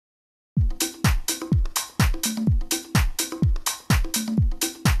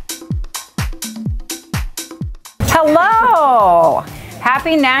Hello!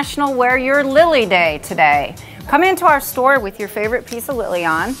 Happy National Wear Your Lilly Day today. Come into our store with your favorite piece of Lilly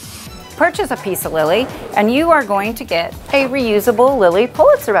on, purchase a piece of Lilly, and you are going to get a reusable Lilly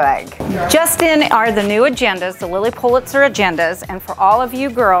Pulitzer bag. Just in are the new agendas, the Lilly Pulitzer agendas, and for all of you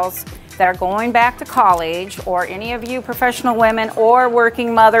girls that are going back to college, or any of you professional women or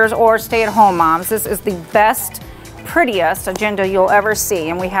working mothers or stay-at-home moms, this is the best, prettiest agenda you'll ever see.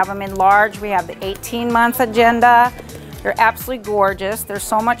 And we have them in large. We have the 18-month agenda. They're absolutely gorgeous. They're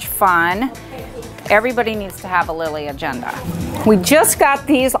so much fun. Everybody needs to have a Lilly agenda. We just got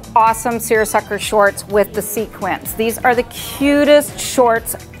these awesome seersucker shorts with the sequins. These are the cutest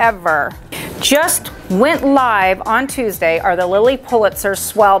shorts ever. Just went live on Tuesday are the Lilly Pulitzer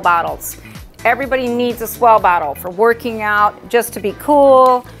swell bottles. Everybody needs a swell bottle for working out, just to be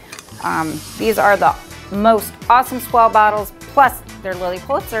cool. These are the most awesome swell bottles, plus they're Lilly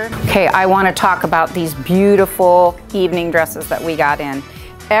Pulitzer. Okay, I want to talk about these beautiful evening dresses that we got in.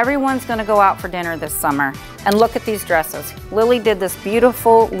 Everyone's going to go out for dinner this summer, and look at these dresses. Lilly did this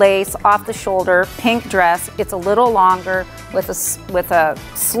beautiful lace off the shoulder pink dress. It's a little longer with a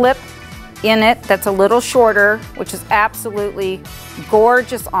slip in it that's a little shorter, which is absolutely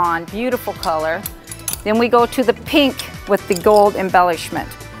gorgeous on, beautiful color. Then we go to the pink with the gold embellishment.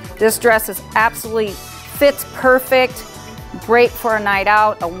 This dress is absolutely fits perfect, great for a night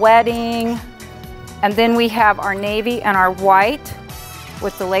out, a wedding. And then we have our navy and our white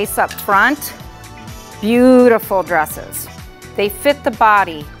with the lace up front. Beautiful dresses. They fit the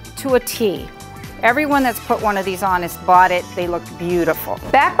body to a T. Everyone that's put one of these on has bought it. They look beautiful.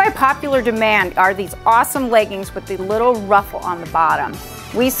 Back by popular demand are these awesome leggings with the little ruffle on the bottom.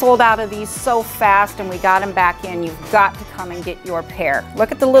 We sold out of these so fast and we got them back in. You've got to come and get your pair.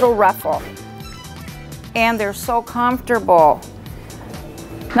 Look at the little ruffle. And they're so comfortable.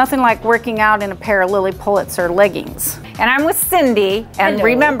 Nothing like working out in a pair of Lilly Pulitzer leggings. And I'm with Cindy, and hello.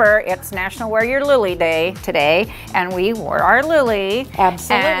 Remember, it's National Wear Your Lilly Day today, and we wore our Lilly.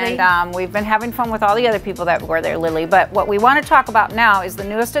 Absolutely. And we've been having fun with all the other people that wore their Lilly, but what we want to talk about now is the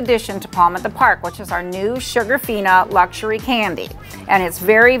newest addition to Palm at the Park, which is our new Sugarfina luxury candy. And it's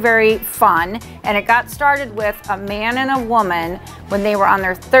very, very fun, and it got started with a man and a woman when they were on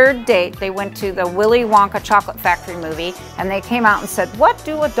their third date. They went to the Willy Wonka Chocolate Factory movie, and they came out and said, what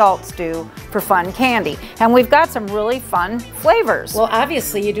do adults do for fun candy? And we've got some really fun flavors. Well,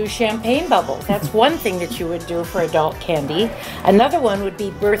 obviously you do champagne bubbles. That's one thing that you would do for adult candy. Another one would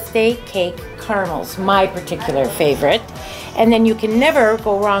be birthday cake caramels, my particular favorite. And then you can never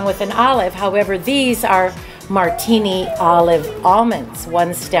go wrong with an olive. However, these are martini olive almonds,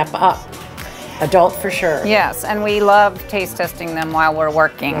 one step up. Adult for sure. Yes, and we love taste testing them while we're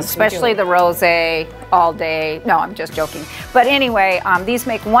working, yes, especially the rosé all day. No, I'm just joking. But anyway, these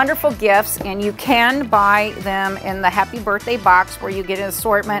make wonderful gifts, and you can buy them in the Happy Birthday box, where you get an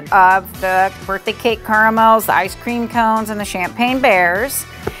assortment of the birthday cake caramels, the ice cream cones, and the champagne bears.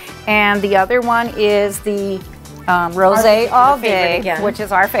 And the other one is the rosé all day, which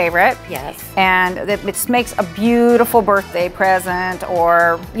is our favorite. Yes. And it makes a beautiful birthday present,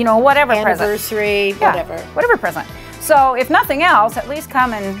 or, you know, whatever anniversary, present. Whatever present. So if nothing else, at least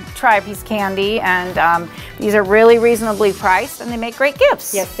come and try a piece of candy. And these are really reasonably priced, and they make great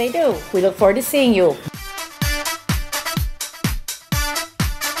gifts. Yes, they do. We look forward to seeing you.